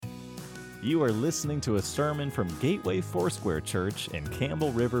You are listening to a sermon from Gateway Foursquare Church in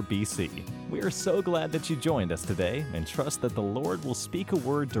Campbell River, BC. We are so glad that you joined us today and trust that the Lord will speak a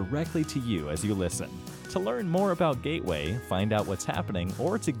word directly to you as you listen. To learn more about Gateway, find out what's happening,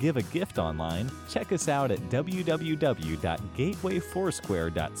 or to give a gift online, check us out at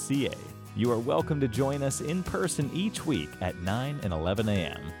www.gatewayfoursquare.ca. You are welcome to join us in person each week at 9 and 11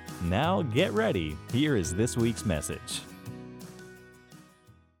 a.m. Now get ready. Here is this week's message.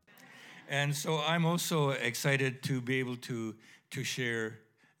 And so I'm also excited to be able to share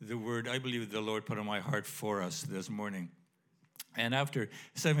the word I believe the Lord put on my heart for us this morning. And after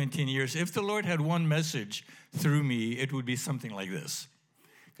 17 years, if the Lord had one message through me, it would be something like this.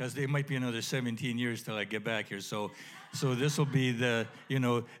 Because there might be another 17 years till I get back here. So this will be a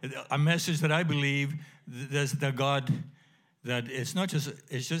message that I believe that God, that it's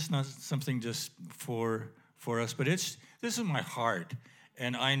just not something just for us, but this is my heart.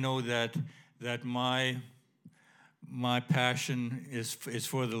 And I know that my passion is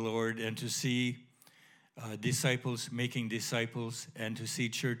for the Lord, and to see disciples making disciples, and to see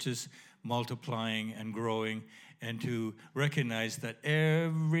churches multiplying and growing, and to recognize that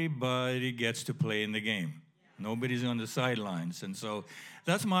everybody gets to play in the game. Nobody's on the sidelines. And so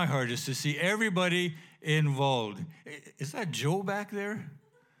that's my heart, is to see everybody involved. Is that Joe back there?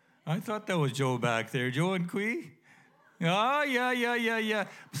 I thought that was Joe back there. Joe and Quee? Oh, yeah.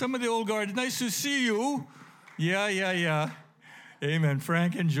 Some of the old guard. Nice to see you. Yeah. Amen.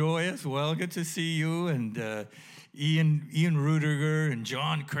 Frank and Joy as well. Good to see you. And Ian Rudiger and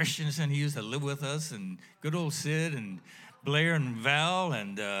John Christensen. He used to live with us. And good old Sid and Blair and Val.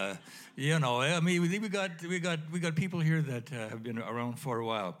 And we got people here that have been around for a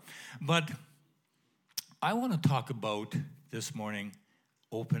while. But I want to talk about this morning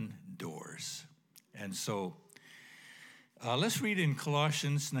open doors. And so let's read in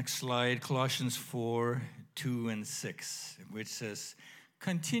Colossians, next slide, Colossians 4:2-6, which says,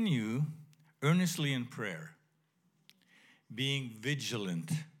 "Continue earnestly in prayer, being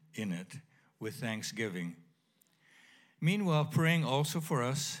vigilant in it with thanksgiving. Meanwhile, praying also for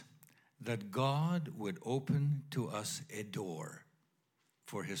us that God would open to us a door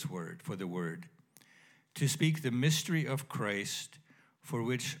for His word, for the word, to speak the mystery of Christ, for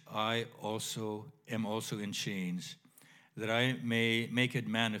which I am also in chains, that I may make it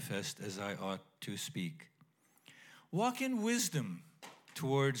manifest as I ought to speak. Walk in wisdom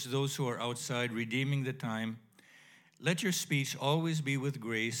towards those who are outside, redeeming the time. Let your speech always be with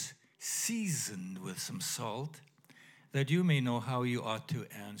grace, seasoned with some salt, that you may know how you ought to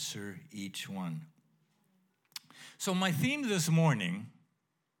answer each one." So my theme this morning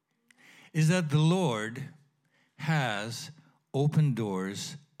is that the Lord has open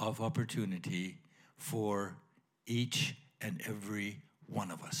doors of opportunity for each and every one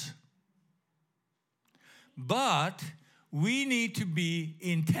of us. But we need to be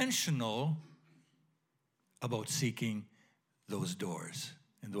intentional about seeking those doors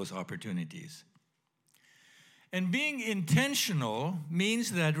and those opportunities. And being intentional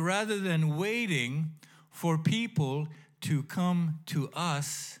means that rather than waiting for people to come to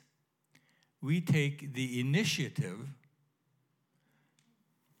us, we take the initiative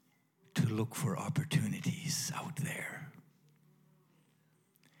to look for opportunities out there.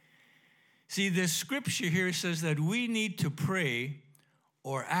 See, the scripture here says that we need to pray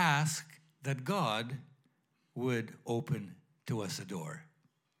or ask that God would open to us a door.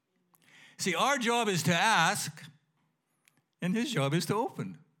 See, our job is to ask, and His job is to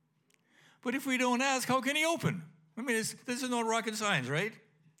open. But if we don't ask, how can He open? I mean, this is no rocket science, right?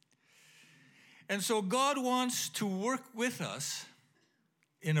 And so God wants to work with us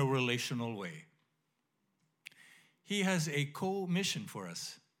in a relational way. He has a co-mission for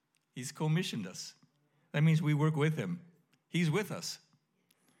us. He's commissioned us. That means we work with Him. He's with us.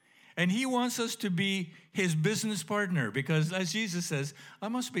 And He wants us to be His business partner, because as Jesus says, I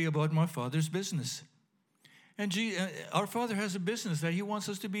must be about my Father's business. And our Father has a business that He wants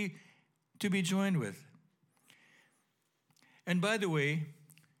us to be joined with. And by the way,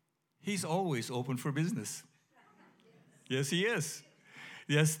 He's always open for business. Yes, He is.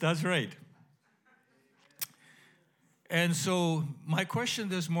 Yes, that's right. And so my question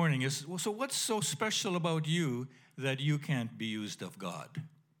this morning is, so what's so special about you that you can't be used of God?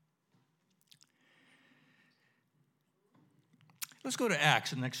 Let's go to Acts,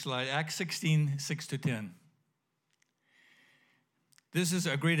 the next slide, Acts 16:6-10. This is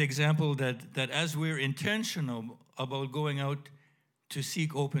a great example that as we're intentional about going out to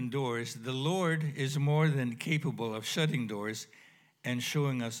seek open doors, the Lord is more than capable of shutting doors and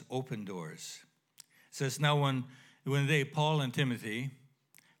showing us open doors. It says, "Now when they, Paul and Timothy,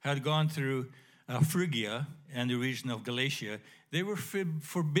 had gone through Phrygia and the region of Galatia, they were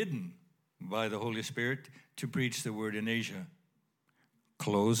forbidden by the Holy Spirit to preach the word in Asia.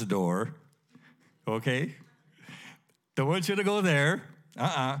 Closed door. Okay? Don't want you to go there.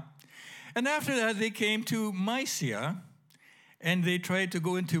 And after that, they came to Mysia, and they tried to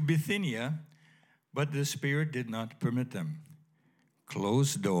go into Bithynia, but the Spirit did not permit them.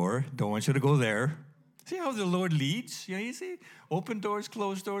 Closed door. Don't want you to go there. See how the Lord leads? Yeah, you see? Open doors,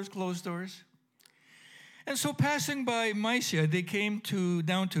 closed doors, closed doors. And so passing by Mysia, they came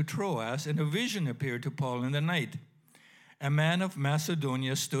down to Troas, and a vision appeared to Paul in the night. A man of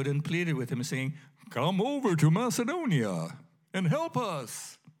Macedonia stood and pleaded with him, saying, "Come over to Macedonia and help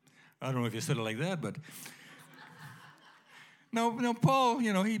us." I don't know if he said it like that, but now Paul,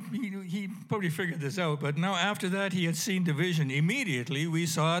 he probably figured this out. But now after that, he had seen the vision. Immediately, we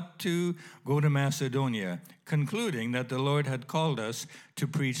sought to go to Macedonia, concluding that the Lord had called us to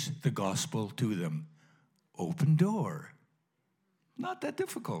preach the gospel to them. Open door. Not that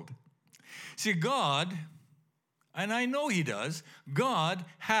difficult. See, God, and I know he does, God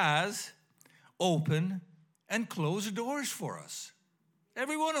has open and closed doors for us.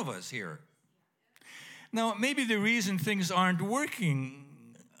 Every one of us here. Now, maybe the reason things aren't working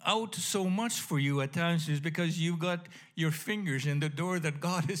out so much for you at times is because you've got your fingers in the door that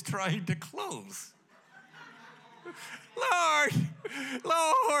God is trying to close. Lord.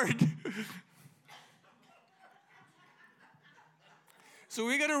 So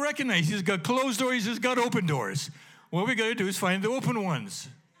we got to recognize he's got closed doors, he's got open doors. What we got to do is find the open ones.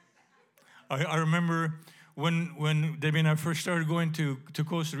 I remember when Debbie and I first started going to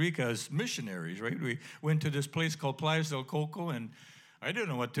Costa Rica as missionaries, right? We went to this place called Playas del Coco, and I didn't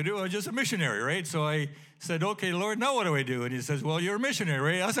know what to do. I was just a missionary, right? So I said, "Okay, Lord, now what do I do?" And he says, "Well, you're a missionary,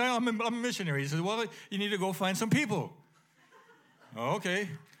 right?" I said, I'm a missionary. He says, "Well, you need to go find some people." Okay.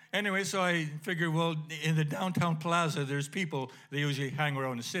 Anyway, so I figured, well, in the downtown plaza, there's people, they usually hang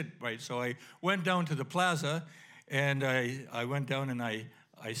around and sit, right? So I went down to the plaza, and I went down and I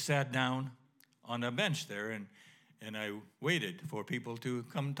sat down on a bench there, and I waited for people to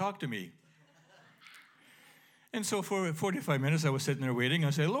come talk to me. And so for 45 minutes, I was sitting there waiting. I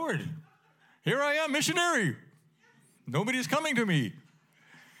said, "Lord, here I am, missionary. Nobody's coming to me."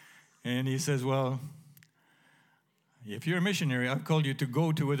 And he says, "Well, if you're a missionary, I've called you to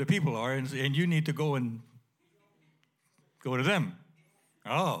go to where the people are, and you need to go and go to them."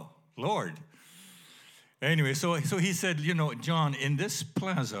 Oh, Lord. Anyway, so he said, "John, in this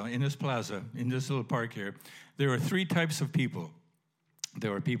little park here, there are three types of people.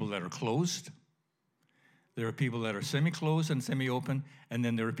 There are people that are closed, there are people that are semi-closed and semi-open, and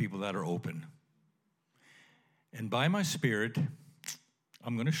then there are people that are open. And by my Spirit,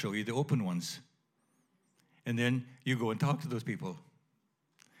 I'm going to show you the open ones. And then you go and talk to those people."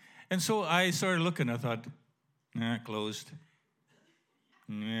 And so I started looking. I thought, closed.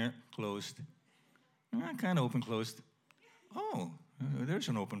 Closed. Kind of open, closed. Oh, there's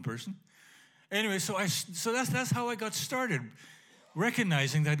an open person. Anyway, so that's how I got started,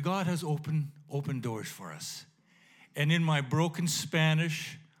 recognizing that God has open doors for us. And in my broken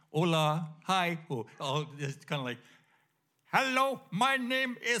Spanish, hola, hi, it's kind of like, "Hello, my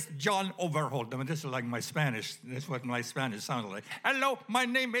name is John Overholt." I mean, this is like my Spanish. That's what my Spanish sounded like. "Hello, my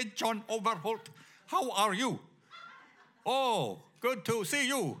name is John Overholt. How are you?" "Oh, good to see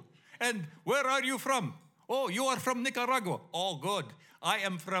you. And where are you from?" "Oh, you are from Nicaragua." "Oh, good. I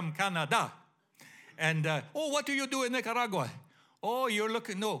am from Canada." And, "what do you do in Nicaragua?" "Oh, you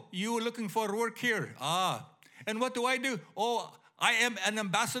were looking for work here." "Ah, and what do I do?" "Oh, I am an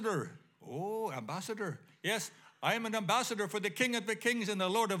ambassador." "Oh, ambassador." "Yes, I am an ambassador for the King of the Kings and the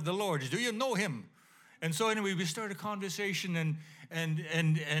Lord of the Lords. Do you know him?" And so anyway, we started a conversation, and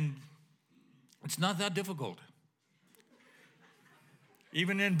it's not that difficult.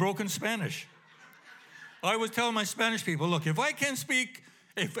 Even in broken Spanish. I was telling my Spanish people, look, if I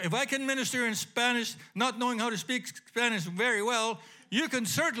can minister in Spanish, not knowing how to speak Spanish very well, you can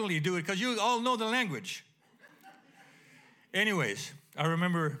certainly do it because you all know the language. Anyways, I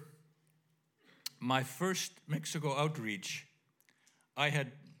remember my first Mexico outreach, I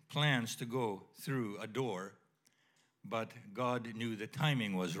had plans to go through a door, but God knew the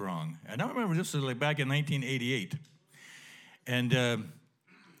timing was wrong. And I remember this was like back in 1988. And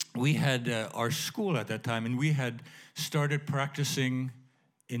we had our school at that time, and we had started practicing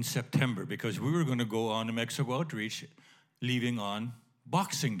in September because we were going to go on a Mexico outreach, leaving on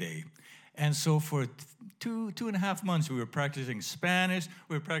Boxing Day. And so for two and a half months, we were practicing Spanish,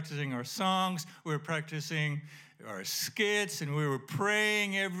 we were practicing our songs, we were practicing our skits, and we were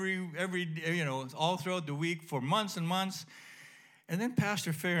praying every all throughout the week for months and months. And then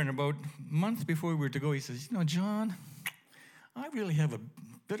Pastor Farron, about a month before we were to go, he says, John, I really have a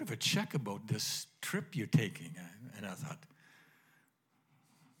bit of a check about this trip you're taking. And I thought,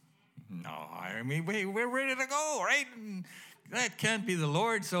 no, I mean, we're ready to go, right? And that can't be the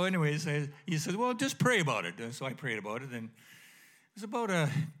Lord. So anyways, he said, well, just pray about it. And so I prayed about it. And it was about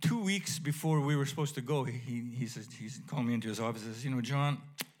 2 weeks before we were supposed to go. He says, he's called me into his office and says, John,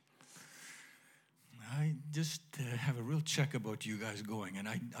 I just have a real check about you guys going. And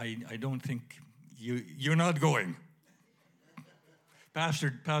I don't think you're not going.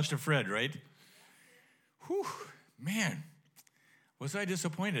 Pastor Fred, right? Whew, man, was I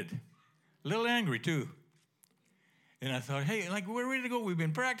disappointed. A little angry, too. And I thought, hey, like, we're ready to go. We've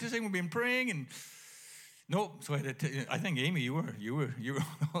been practicing. We've been praying. And nope. So I think, Amy, you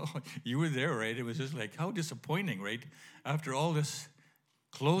were there, right? It was just like, how disappointing, right? After all this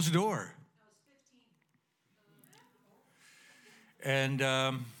closed door. And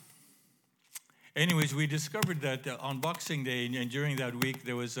anyways, we discovered that on Boxing Day and during that week,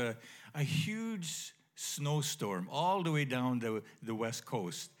 there was a huge snowstorm all the way down the West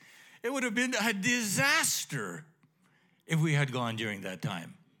Coast. It would have been a disaster if we had gone during that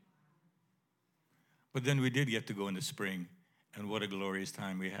time. But then we did get to go in the spring, and what a glorious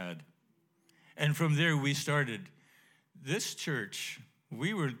time we had. And from there, we started. This church,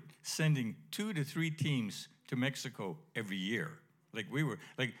 we were sending 2 to 3 teams to Mexico every year.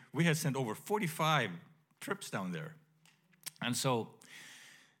 We had sent over 45 trips down there. And so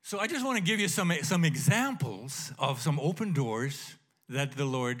I just want to give you some examples of some open doors that the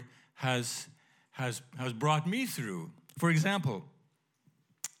Lord has brought me through. For example,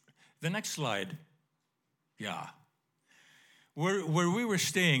 the next slide. Yeah. Where we were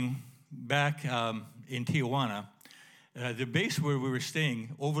staying back in Tijuana, the base where we were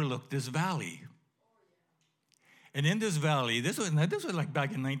staying overlooked this valley. And in this valley, this was like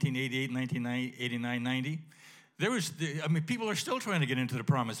back in 1988, 1989, 90. People are still trying to get into the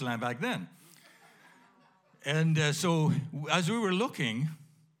promised land back then. And so as we were looking,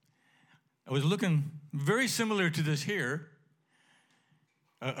 I was looking very similar to this here.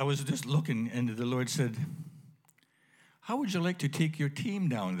 I was just looking, and the Lord said, how would you like to take your team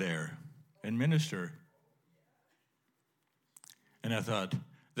down there and minister? And I thought,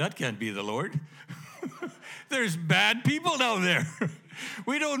 that can't be the Lord. There's bad people down there.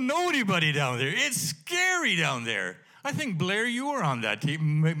 We don't know anybody down there. It's scary down there. I think, Blair, you were on that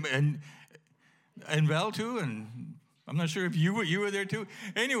team, and Val too, and I'm not sure if you were there too.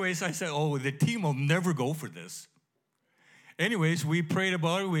 Anyways, I said, the team will never go for this. Anyways, we prayed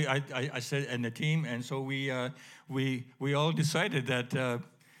about it. I said, and the team, and so we all decided that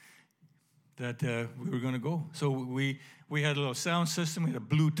we were going to go. So we had a little sound system. We had a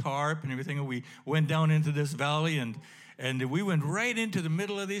blue tarp and everything. And we went down into this valley, and we went right into the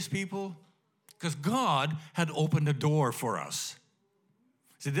middle of these people because God had opened a door for us.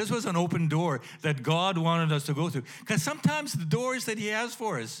 See, this was an open door that God wanted us to go through. Because sometimes the doors that He has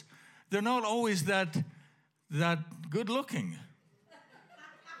for us, they're not always that good looking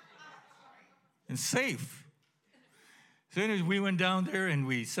and safe. So anyways, we went down there and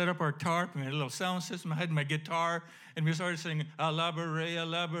we set up our tarp. We had a little sound system. I had my guitar, and we started singing "Alabare,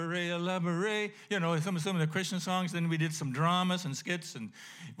 Alabare, Alabare." Some of the Christian songs. Then we did some dramas and skits, and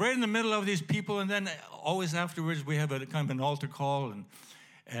right in the middle of these people. And then always afterwards, we have a kind of an altar call,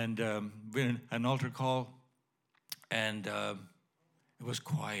 and we had an altar call, and it was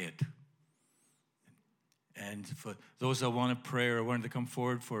quiet. And for those that wanted prayer or wanted to come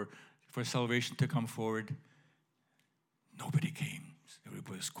forward for salvation to come forward, nobody came.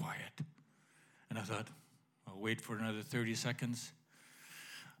 Everybody was quiet. And I thought, I'll wait for another 30 seconds.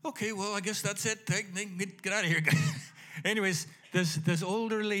 Okay, well, I guess that's it. Get out of here. Anyways, this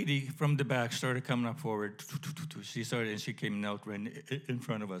older lady from the back started coming up forward. She started, and she came and knelt right in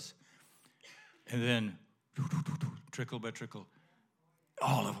front of us. And then, trickle by trickle,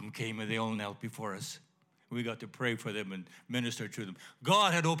 all of them came, and they all knelt before us. We got to pray for them and minister to them.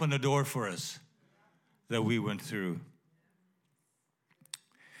 God had opened a door for us that we went through.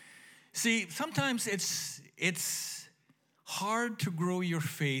 See, sometimes it's hard to grow your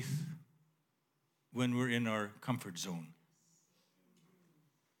faith when we're in our comfort zone.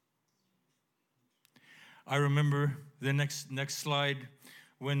 I remember the next slide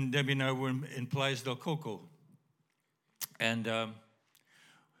when Debbie and I were in Playas del Coco. And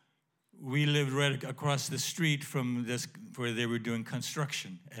we lived right across the street from this, where they were doing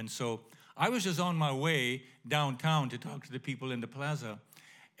construction. And so I was just on my way downtown to talk to the people in the plaza.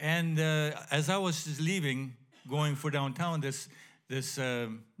 And as I was just leaving, going for downtown, this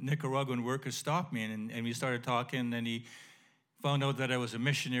Nicaraguan worker stopped me, and we started talking. And he found out that I was a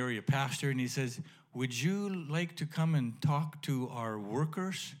missionary, a pastor, and he says, "Would you like to come and talk to our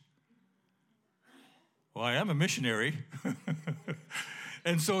workers?" Well, I am a missionary.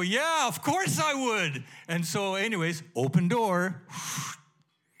 And so, yeah, of course I would. And so, anyways, open door.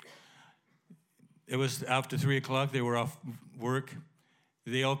 It was after 3 o'clock. They were off work.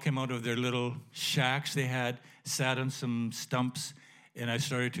 They all came out of their little shacks they had, sat on some stumps, and I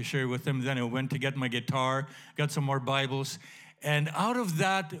started to share with them. Then I went to get my guitar, got some more Bibles. And out of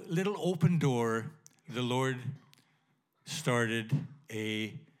that little open door, the Lord started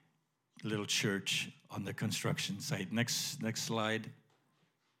a little church on the construction site. Next slide.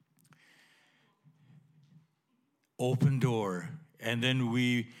 Open door. And then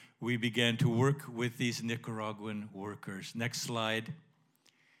we began to work with these Nicaraguan workers. Next slide.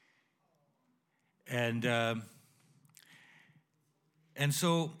 And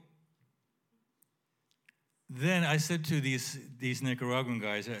so then I said to these Nicaraguan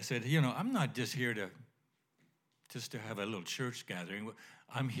guys, I said, I'm not just here to have a little church gathering.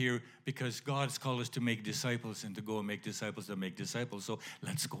 I'm here because God's called us to make disciples and to go and make disciples to make disciples. So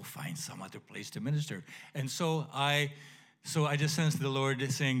let's go find some other place to minister. And so I just sensed the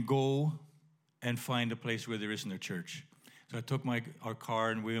Lord saying, go and find a place where there isn't a church. So I took our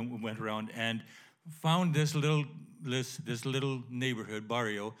car and we went around and found this little neighborhood,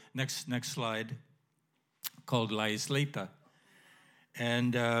 barrio, next slide, called La Isleta.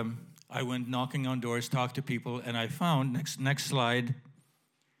 And I went knocking on doors, talked to people, and I found, next slide,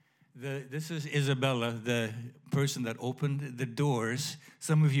 this is Isabella, the person that opened the doors.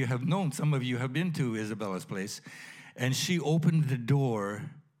 Some of you have known, some of you have been to Isabella's place. And she opened the door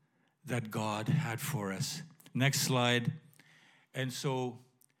that God had for us. Next slide. And so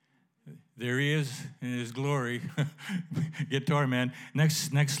there he is in his glory, guitar man. Next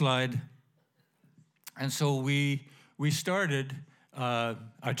slide. And so we started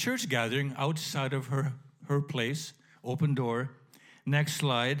a church gathering outside of her place, open door. Next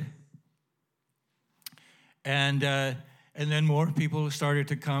slide. And then more people started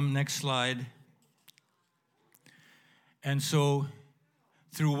to come. Next slide. And so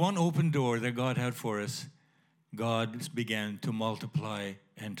through one open door that God had for us, God began to multiply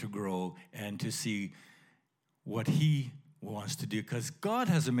and to grow and to see what he wants to do, because God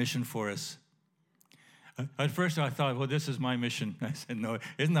has a mission for us. At first I thought, well, this is my mission. I said, no,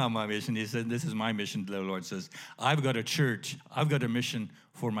 it's not my mission. He said, this is my mission. The Lord says, I've got a church. I've got a mission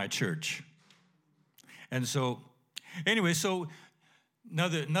for my church. And so, anyway, so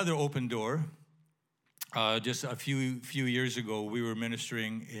another open door. Just a few years ago, we were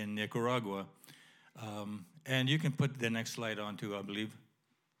ministering in Nicaragua. And you can put the next slide on too, I believe.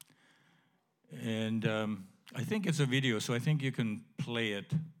 And I think it's a video, so I think you can play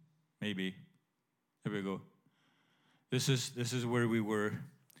it, maybe. There we go. This is where we were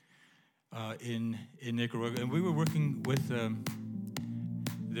in Nicaragua, and we were working with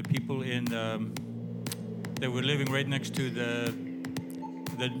the people that were living right next to the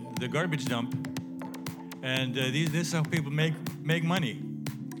garbage dump, and this is how people make money.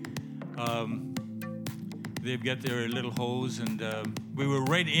 They've got their little hose, and we were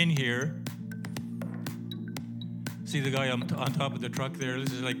right in here. See the guy on top of the truck there?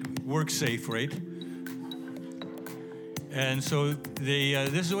 This is like work safe, right? And so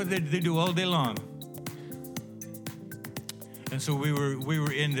this is what they do all day long. And so we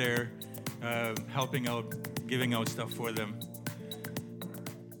were in there helping out, giving out stuff for them.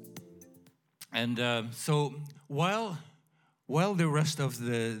 And so while the rest of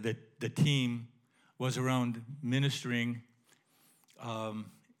the team was around ministering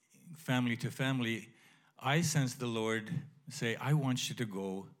family to family, I sensed the Lord say, I want you to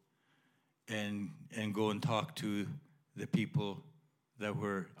go and go and talk to the people that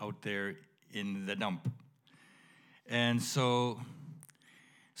were out there in the dump. And so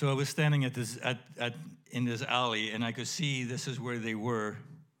I was standing in this alley, and I could see this is where they were.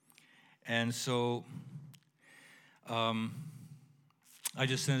 And so I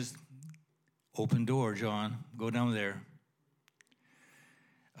just sensed, open door, John, go down there.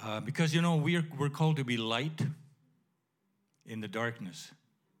 Because, we're called to be light in the darkness.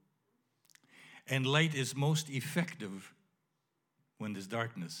 And light is most effective when there's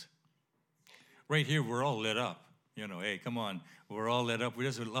darkness. Right here, we're all lit up. Hey, come on, we're all lit up.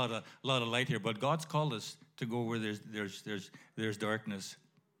 There's a lot of light here, but God's called us to go where there's darkness.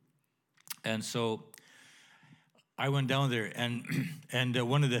 And so I went down there, and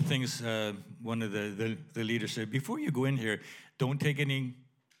one of the things one of the leaders said, before you go in here, don't take any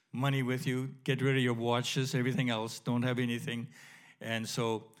money with you. Get rid of your watches, everything else. Don't have anything. And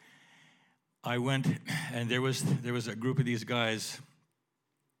so I went, and there was a group of these guys,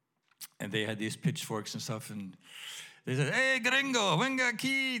 and they had these pitchforks and stuff, and they said, "Hey, gringo, venga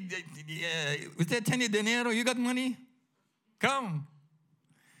aquí, usted tiene dinero, you got money? Come."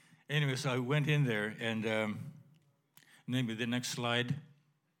 Anyway, so I went in there, and maybe the next slide.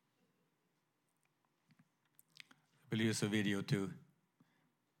 I believe it's a video too.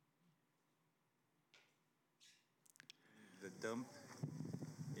 The dump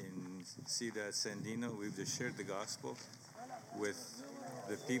in Ciudad Sandino, we've just shared the gospel with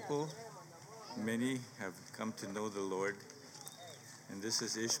the people. Many have come to know the Lord. And this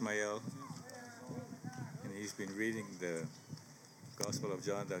is Ishmael, and he's been reading the Gospel of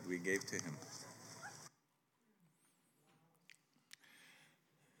John that we gave to him.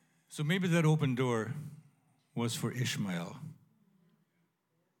 So maybe that open door was for Ishmael.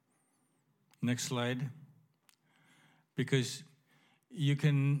 Next slide. Because we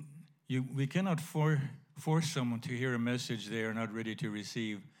cannot force someone to hear a message they are not ready to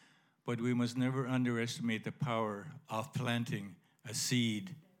receive, but we must never underestimate the power of planting a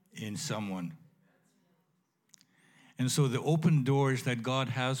seed in someone. And so the open doors that God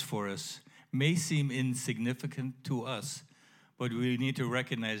has for us may seem insignificant to us, but we need to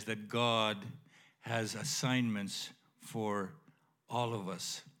recognize that God has assignments for all of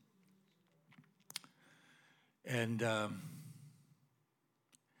us. And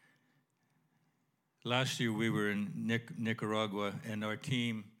last year we were in Nicaragua, and our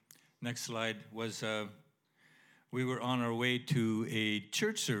team, next slide, was we were on our way to a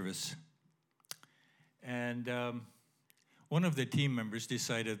church service. And one of the team members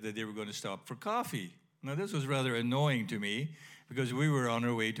decided that they were going to stop for coffee. Now, this was rather annoying to me because we were on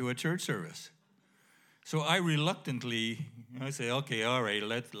our way to a church service. So I reluctantly, say, okay, all right,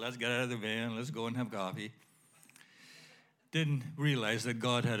 let's get out of the van, let's go and have coffee. Didn't realize that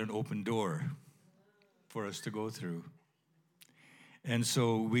God had an open door for us to go through. And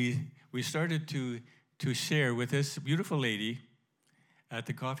so we started to share with this beautiful lady at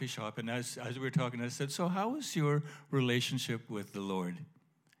the coffee shop. And as we were talking, I said, "So how is your relationship with the Lord?"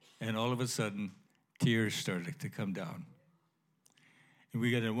 And all of a sudden, tears started to come down. And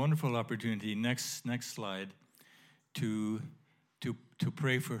we got a wonderful opportunity, next slide, to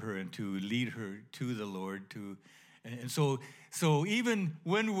pray for her and to lead her to the Lord. And so even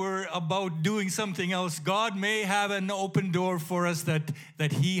when we're about doing something else, God may have an open door for us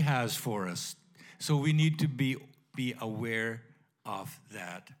that He has for us. So we need to be aware of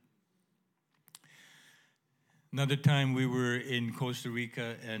that. Another time we were in Costa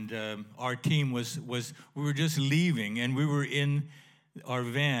Rica, and our team we were just leaving, and we were in our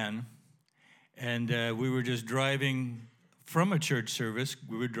van, and we were just driving from a church service.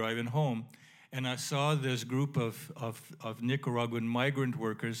 We were driving home, and I saw this group of Nicaraguan migrant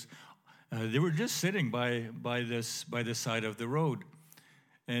workers. They were just sitting by the side of the road,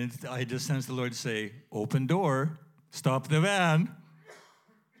 and I just sensed the Lord say, "Open door, stop the van."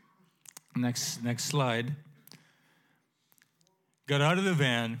 Next slide. Got out of the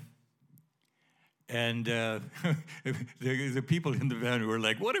van, and the people in the van were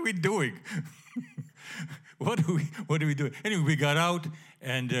like, "What are we doing? What are we doing?" Anyway, we got out,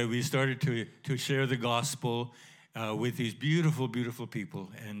 and we started to share the gospel with these beautiful, beautiful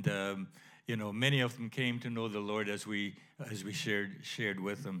people, and many of them came to know the Lord as we shared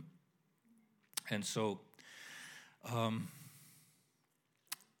with them, and so.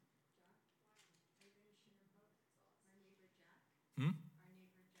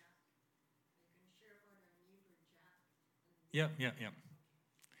 Yeah.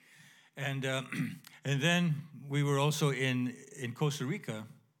 And then we were also in Costa Rica.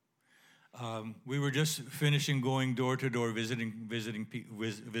 We were just finishing going door to door, visiting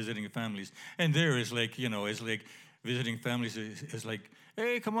families. And there is it's like visiting families is like,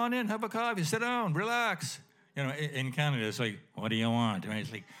 "Hey, come on in, have a coffee, sit down, relax." In Canada, it's like, "What do you want?" Right?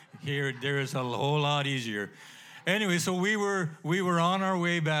 It's like there is a whole lot easier. Anyway, so we were on our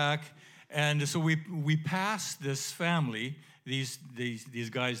way back, and so we passed this family, these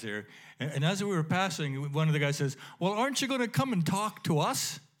guys there, and as we were passing, one of the guys says, "Well, aren't you going to come and talk to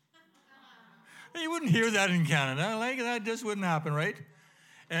us?" You wouldn't hear that in Canada. Like, that just wouldn't happen, right?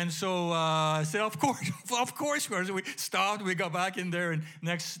 And so I said, "Of course, of course." So we stopped. We got back in there, and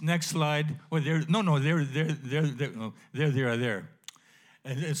next slide. Well, they're there.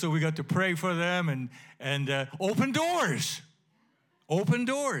 And so we got to pray for them and open doors. Open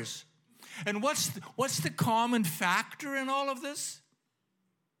doors. And what's the common factor in all of this?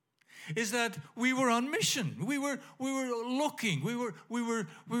 Is that we were on mission. We were looking.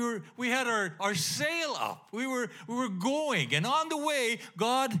 We had our sail up. We were going. And on the way,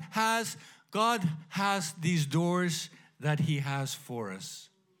 God has God has these doors that he has for us.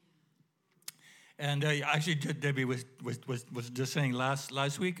 And actually, Debbie was just saying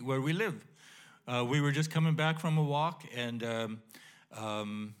last week where we live. We were just coming back from a walk, and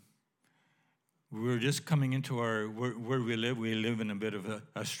we were just coming into where we live. We live in a bit of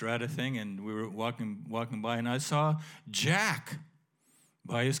a strata thing, and we were walking by, and I saw Jack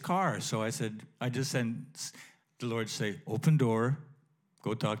by his car. So I just sent the Lord say, open door,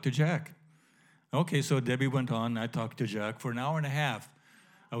 go talk to Jack. Okay, so Debbie went on. I talked to Jack for an hour and a half.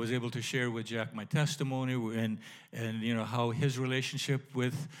 I was able to share with Jack my testimony and you know how his relationship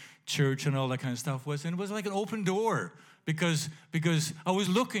with church and all that kind of stuff was. And it was like an open door because I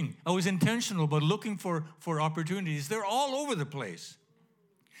was intentional about looking for opportunities. They're all over the place.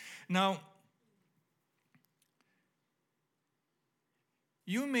 Now,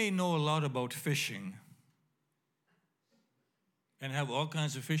 you may know a lot about fishing and have all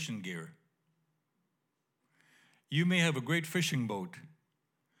kinds of fishing gear. You may have a great fishing boat,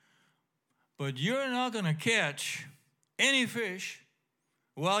 but you're not going to catch any fish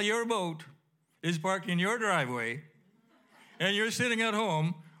while your boat is parked in your driveway and you're sitting at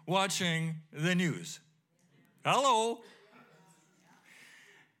home watching the news. Hello?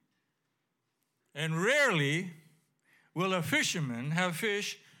 And rarely will a fisherman have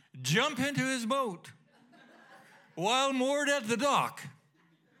fish jump into his boat while moored at the dock.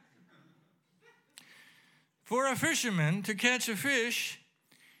 For a fisherman to catch a fish,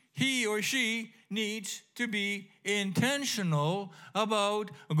 he or she needs to be intentional about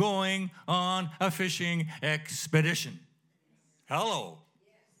going on a fishing expedition. Hello.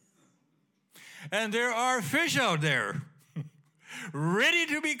 And there are fish out there ready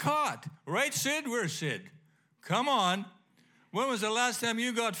to be caught. Right, Sid? Where's Sid? Come on. When was the last time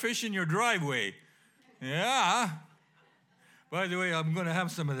you got fish in your driveway? Yeah. By the way, I'm going to have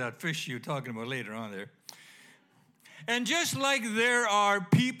some of that fish you're talking about later on there. And just like there are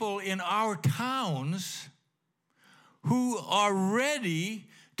people in our towns who are ready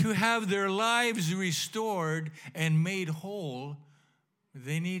to have their lives restored and made whole,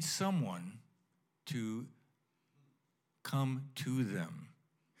 they need someone to come to them.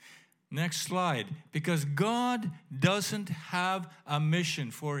 Next slide. Because God doesn't have a mission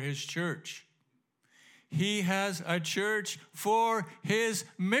for his church. He has a church for his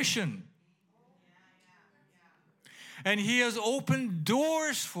mission. And he has opened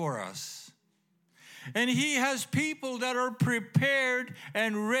doors for us. And he has people that are prepared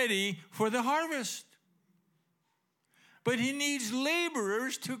and ready for the harvest. But he needs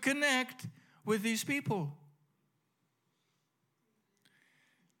laborers to connect with these people.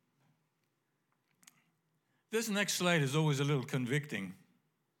 This next slide is always a little convicting.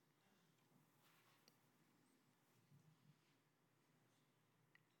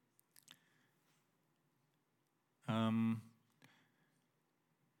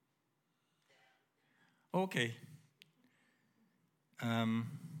 Okay.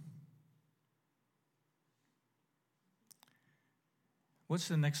 What's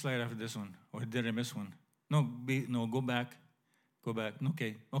the next slide after this one? Or did I miss one? No, go back. Go back.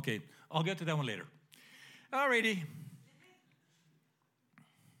 Okay. I'll get to that one later. All righty.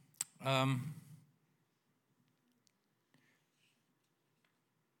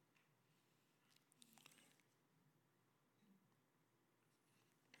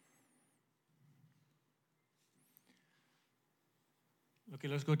 Okay,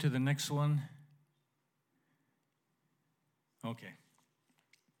 let's go to the next one. Okay.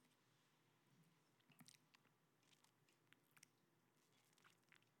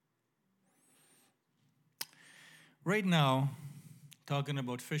 Right now, talking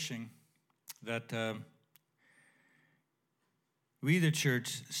about fishing, that we, the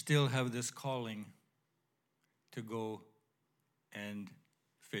church, still have this calling to go and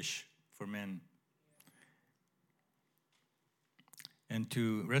fish for men and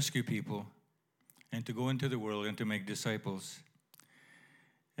to rescue people and to go into the world and to make disciples.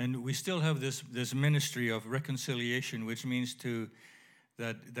 And we still have this ministry of reconciliation, which means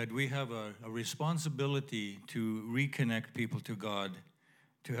that we have a responsibility to reconnect people to God,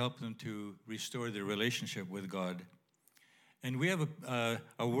 to help them to restore their relationship with God. And we have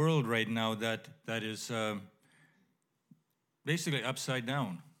a world right now that is basically upside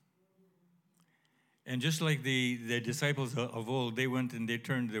down. And just like the disciples of old, they went and they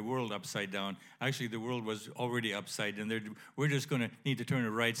turned the world upside down. Actually, the world was already upside down. We're just going to need to turn it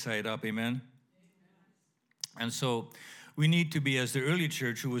right side up, amen? And so we need to be, as the early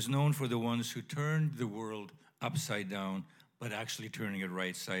church, who was known for the ones who turned the world upside down, but actually turning it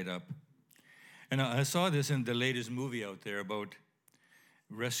right side up. And I saw this in the latest movie out there about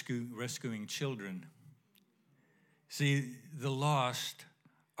rescuing children. See, the lost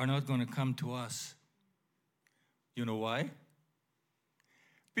are not going to come to us. You know why?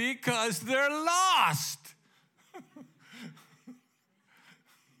 Because they're lost.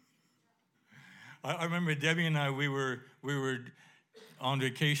 I remember Debbie and I, we were on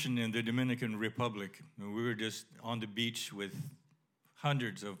vacation in the Dominican Republic. We were just on the beach with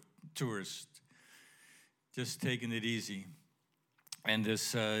hundreds of tourists, just taking it easy. And I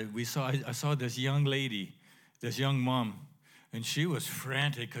saw this young lady, this young mom, and she was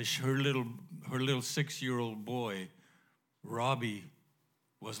frantic because her little 6-year-old boy, Robbie,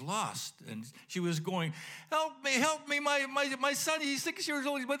 was lost, and she was going, help me, my son, he's 6 years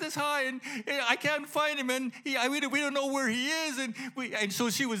old, he's about this high, and I can't find him, and we don't know where he is, and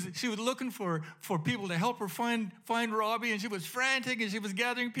so she was looking for people to help her find Robbie, and she was frantic, and she was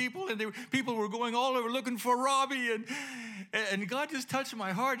gathering people, and people were going all over looking for Robbie, and God just touched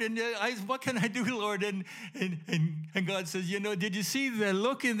my heart, and what can I do, Lord? And God says, did you see the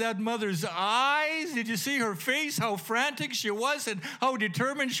look in that mother's eyes? Did you see her face, how frantic she was, and how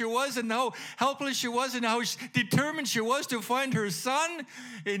determined she was, and how helpless she was, and how determined she was to find her son?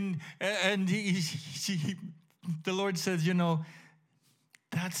 And the Lord says,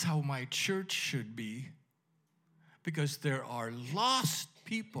 that's how my church should be, because there are lost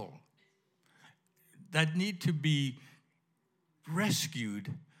people that need to be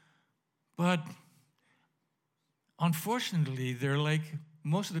rescued, but unfortunately, they're like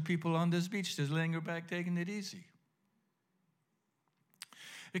most of the people on this beach, just laying her back, taking it easy.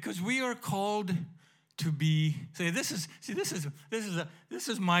 Because we are called to be, this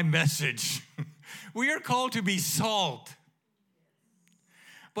is my message. We are called to be salt.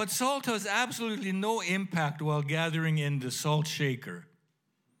 But salt has absolutely no impact while gathering in the salt shaker.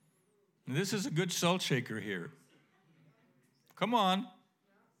 And this is a good salt shaker here. Come on.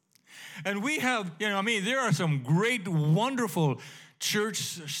 And we have, there are some great, wonderful church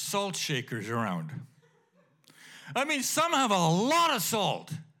salt shakers around. Some have a lot of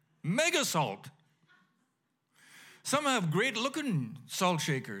salt, mega salt. Some have great-looking salt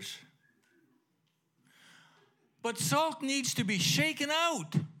shakers. But salt needs to be shaken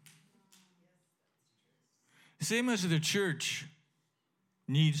out. Same as the church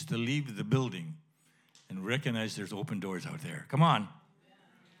needs to leave the building and recognize there's open doors out there. Come on.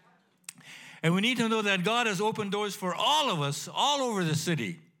 And we need to know that God has opened doors for all of us, all over the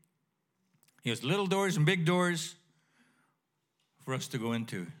city. He has little doors and big doors for us to go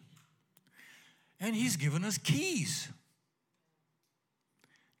into. And He's given us keys.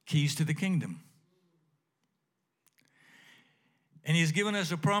 Keys to the kingdom. And He's given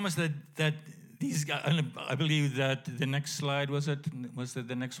us a promise that these guys, I believe that the next slide, was it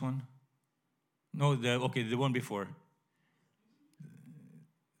the next one? No, the one before.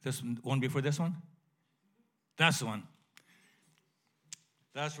 This one before this one? That's the one.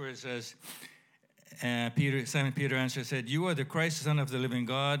 That's where it says, Simon Peter answered, said, "You are the Christ, the Son of the living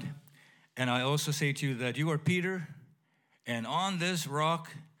God, and I also say to you that you are Peter, and on this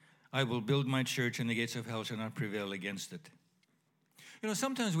rock I will build my church, and the gates of hell shall not prevail against it."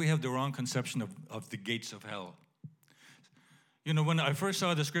 Sometimes we have the wrong conception of the gates of hell. When I first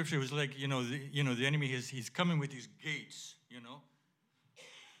saw the scripture, it was like, the enemy he's coming with these gates,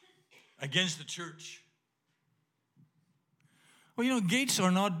 against the church. Well, gates are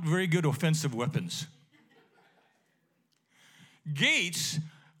not very good offensive weapons. Gates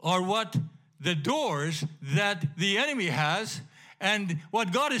are what the doors that the enemy has. And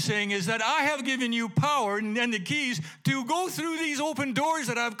what God is saying is that I have given you power and the keys to go through these open doors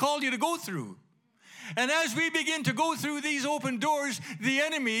that I've called you to go through. And as we begin to go through these open doors, the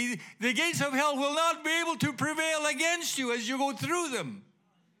enemy, the gates of hell, will not be able to prevail against you as you go through them.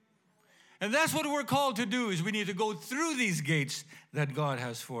 And that's what we're called to do, is we need to go through these gates that God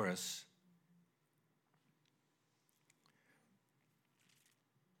has for us.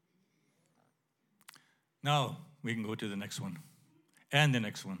 Now, we can go to the next one. And the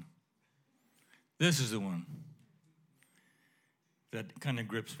next one. This is the one that kind of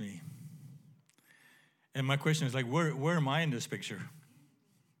grips me. And my question is where am I in this picture?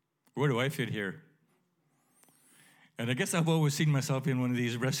 Where do I fit here? And I guess I've always seen myself in one of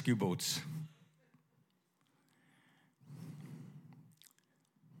these rescue boats.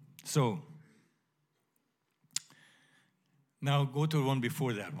 So, now go to the one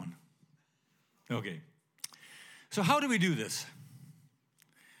before that one. Okay. So how do we do this?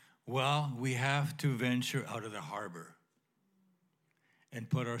 Well, we have to venture out of the harbor and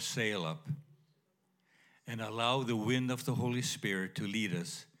put our sail up and allow the wind of the Holy Spirit to lead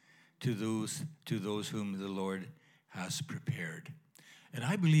us to those whom the Lord has prepared. And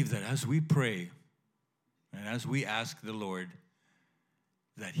I believe that as we pray and as we ask the Lord,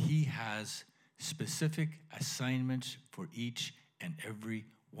 that He has specific assignments for each and every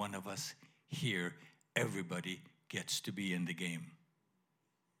one of us here. Everybody gets to be in the game.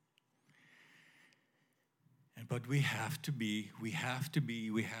 But we have to be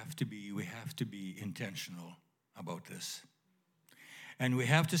intentional about this. And we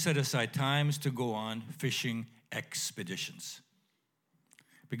have to set aside times to go on fishing expeditions.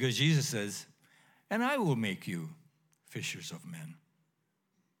 Because Jesus says, and I will make you fishers of men.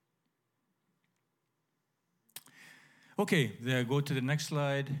 Okay, go to the next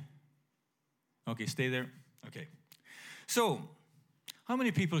slide. Okay, stay there. Okay. So, how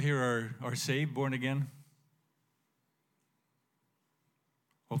many people here are saved, born again?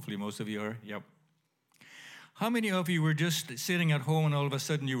 Hopefully most of you are. Yep. How many of you were just sitting at home and all of a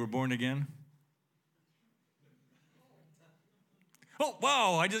sudden you were born again? Oh,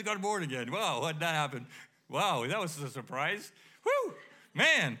 wow, I just got born again. Wow, what did that happen? Wow, that was a surprise. Whew,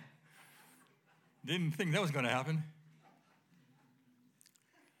 man. Didn't think that was going to happen.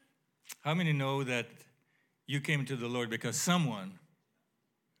 How many know that you came to the Lord because someone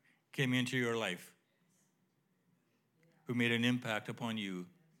came into your life who made an impact upon you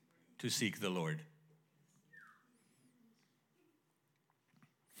to seek the Lord?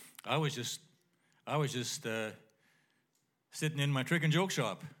 I was just sitting in my trick and joke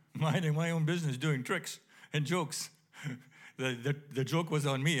shop, minding my own business, doing tricks and jokes. The joke was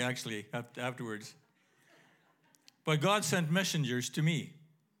on me, actually, afterwards. But God sent messengers to me,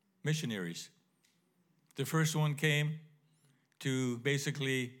 missionaries. The first one came to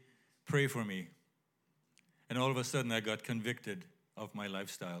basically pray for me. And all of a sudden, I got convicted of my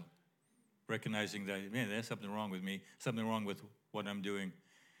lifestyle, recognizing that, man, there's something wrong with me, something wrong with what I'm doing.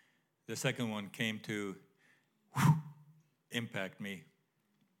 The second one came to impact me.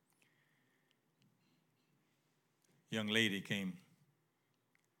 Young lady came,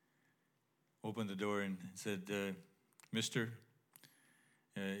 opened the door and said, Mister,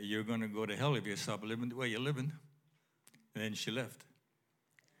 you're going to go to hell if you stop living the way you're living. And then she left.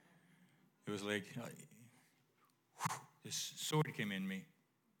 It was like this sword came in me.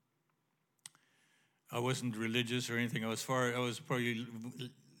 I wasn't religious or anything. I was probably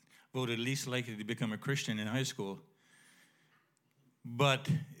voted least likely to become a Christian in high school. But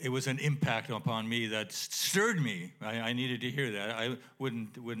it was an impact upon me that stirred me. I needed to hear that. I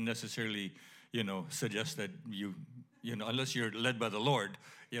wouldn't necessarily, suggest that you unless you're led by the Lord,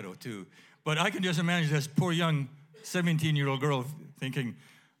 to. But I can just imagine this poor young 17-year-old girl thinking,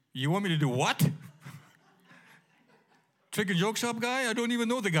 you want me to do what? Trick and joke shop guy? I don't even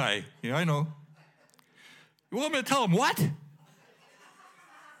know the guy. Yeah, I know. You want me to tell him what?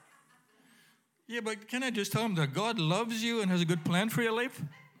 Yeah, but can I just tell him that God loves you and has a good plan for your life?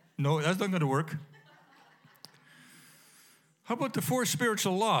 No, that's not going to work. How about the 4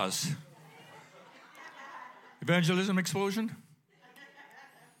 spiritual laws? Evangelism explosion?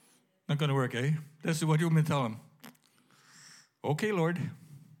 Not going to work, eh? That's what you want me to tell him. Okay, Lord.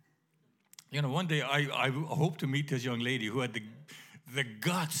 One day I hope to meet this young lady who had the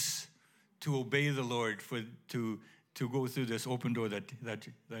guts to obey the Lord to go through this open door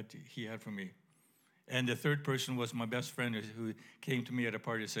that He had for me. And the third person was my best friend who came to me at a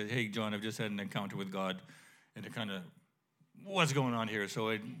party and said, hey, John, I've just had an encounter with God. And it kind of, what's going on here?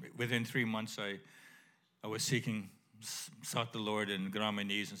 So within 3 months, I was sought the Lord and got on my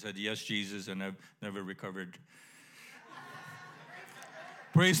knees and said, yes, Jesus, and I've never recovered.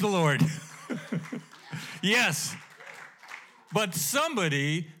 Praise the Lord. Yes. But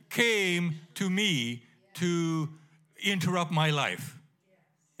somebody came to me to interrupt my life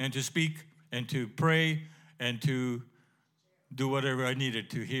and to speak and to pray and to do whatever I needed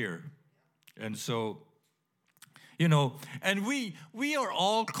to hear. And so, and we are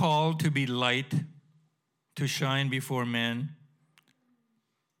all called to be light, to shine before men.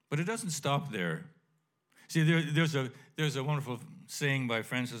 But it doesn't stop there. See, there's a wonderful saying by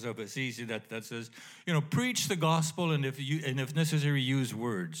Francis of Assisi that says, preach the gospel and if necessary, use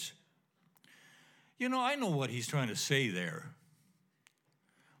words. I know what he's trying to say there.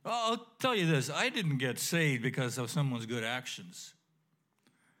 I'll tell you this, I didn't get saved because of someone's good actions.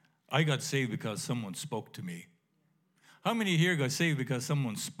 I got saved because someone spoke to me. How many here got saved because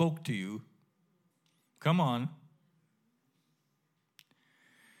someone spoke to you? Come on.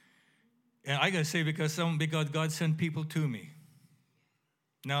 And I got saved because God sent people to me.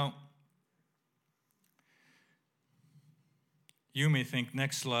 Now, you may think,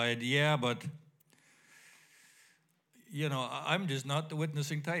 next slide, yeah, but I'm just not the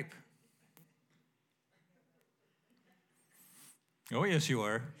witnessing type. Oh, yes, you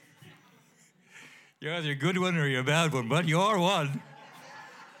are. You're either a good one or you're a bad one, but you are one.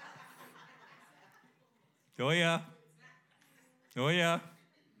 Oh, yeah. Oh, yeah.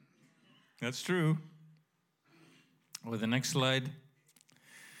 That's true. Well, the next slide.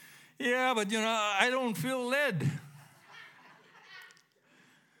 Yeah, but, I don't feel led.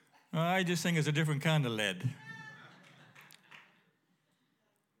 I just think it's a different kind of led.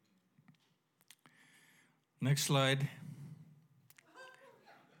 Next slide.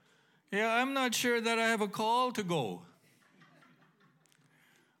 Yeah, I'm not sure that I have a call to go.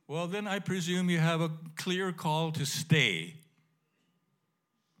 Well, then I presume you have a clear call to stay.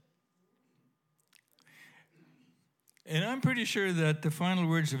 And I'm pretty sure that the final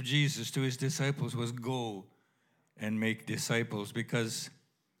words of Jesus to his disciples was, go and make disciples, because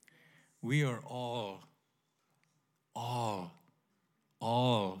we are all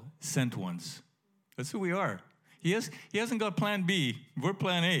sent ones. That's who we are. He hasn't got plan B. We're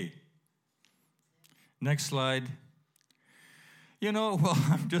plan A. Next slide. Well,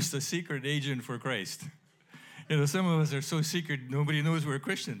 I'm just a secret agent for Christ. Some of us are so secret, nobody knows we're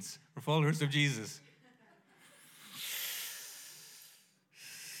Christians. We're followers of Jesus.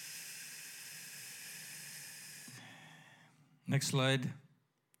 Next slide.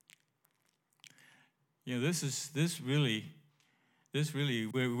 This really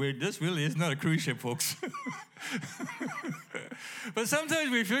is not a cruise ship, folks. But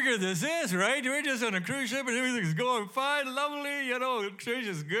sometimes we figure this is, right? We're just on a cruise ship and everything's going fine, lovely, the cruise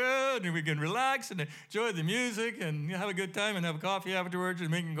is good, and we can relax and enjoy the music and have a good time and have coffee afterwards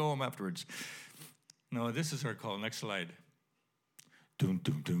and we can go home afterwards. No, this is our call. Next slide.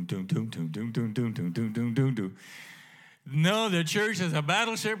 No, the church is a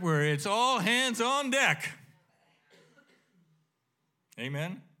battleship where it's all hands on deck.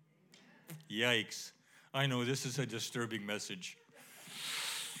 Amen? Yikes. I know this is a disturbing message.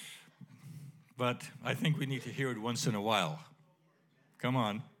 But I think we need to hear it once in a while. Come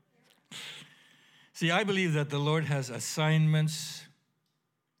on. See, I believe that the Lord has assignments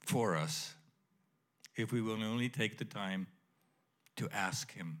for us if we will only take the time to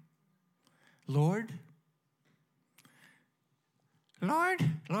ask him. Lord, I'd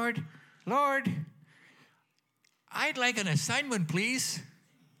like an assignment, please.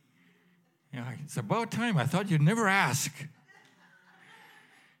 It's about time. I thought you'd never ask.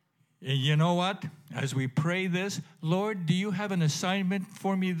 And you know what? As we pray this, Lord, do you have an assignment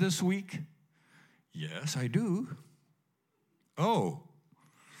for me this week? Yes, I do. Oh,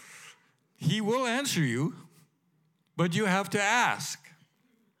 he will answer you, but you have to ask.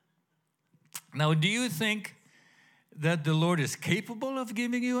 Now, do you think that the Lord is capable of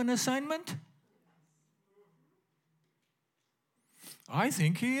giving you an assignment? I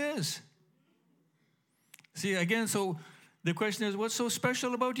think he is. See, again, so the question is, what's so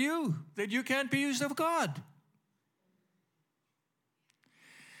special about you that you can't be used of God?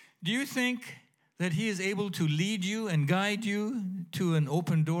 Do you think that he is able to lead you and guide you to an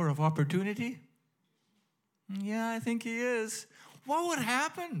open door of opportunity? Yeah, I think he is. What would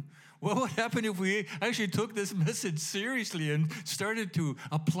happen? What would happen if we actually took this message seriously and started to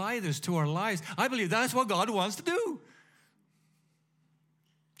apply this to our lives? I believe that's what God wants to do.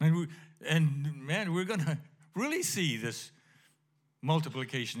 And man, we're going to really see this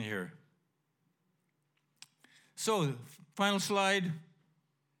multiplication here. So, final slide.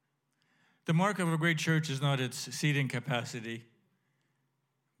 The mark of a great church is not its seating capacity,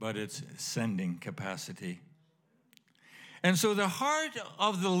 but its sending capacity. And so the heart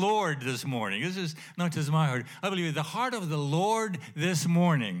of the Lord this morning, this is not just my heart, I believe the heart of the Lord this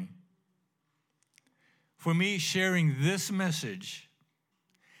morning, for me sharing this message,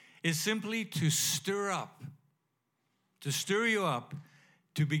 is simply to stir you up,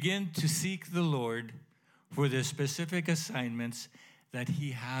 to begin to seek the Lord for the specific assignments that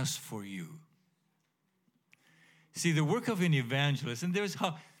he has for you. See, the work of an evangelist, and there's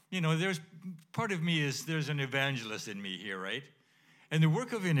part of me is there's an evangelist in me here, right? And the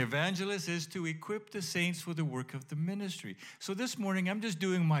work of an evangelist is to equip the saints for the work of the ministry. So this morning, I'm just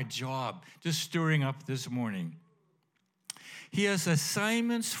doing my job, just stirring up this morning. He has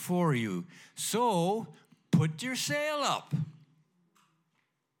assignments for you. So put your sail up.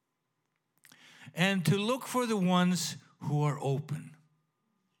 And to look for the ones who are open,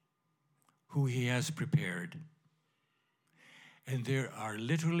 who he has prepared. And there are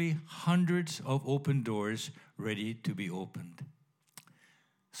literally hundreds of open doors ready to be opened.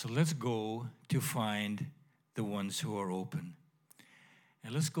 So let's go to find the ones who are open.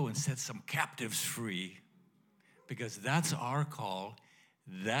 And let's go and set some captives free, because that's our call.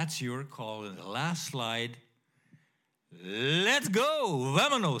 That's your call. And the last slide, Let's go.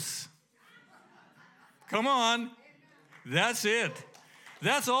 Vámonos. Come on. That's it.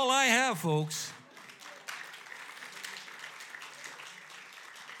 That's all I have, folks.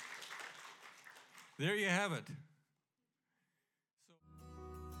 There you have it.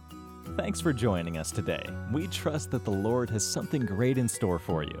 Thanks for joining us today. We trust that the Lord has something great in store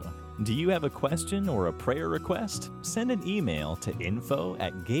for you. Do you have a question or a prayer request? Send an email to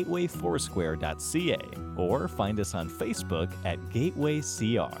info@gatewayfoursquare.ca or find us on Facebook at Gateway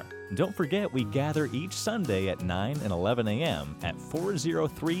CR. Don't forget we gather each Sunday at 9 and 11 a.m. at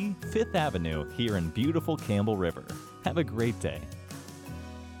 403 5th Avenue here in beautiful Campbell River. Have a great day.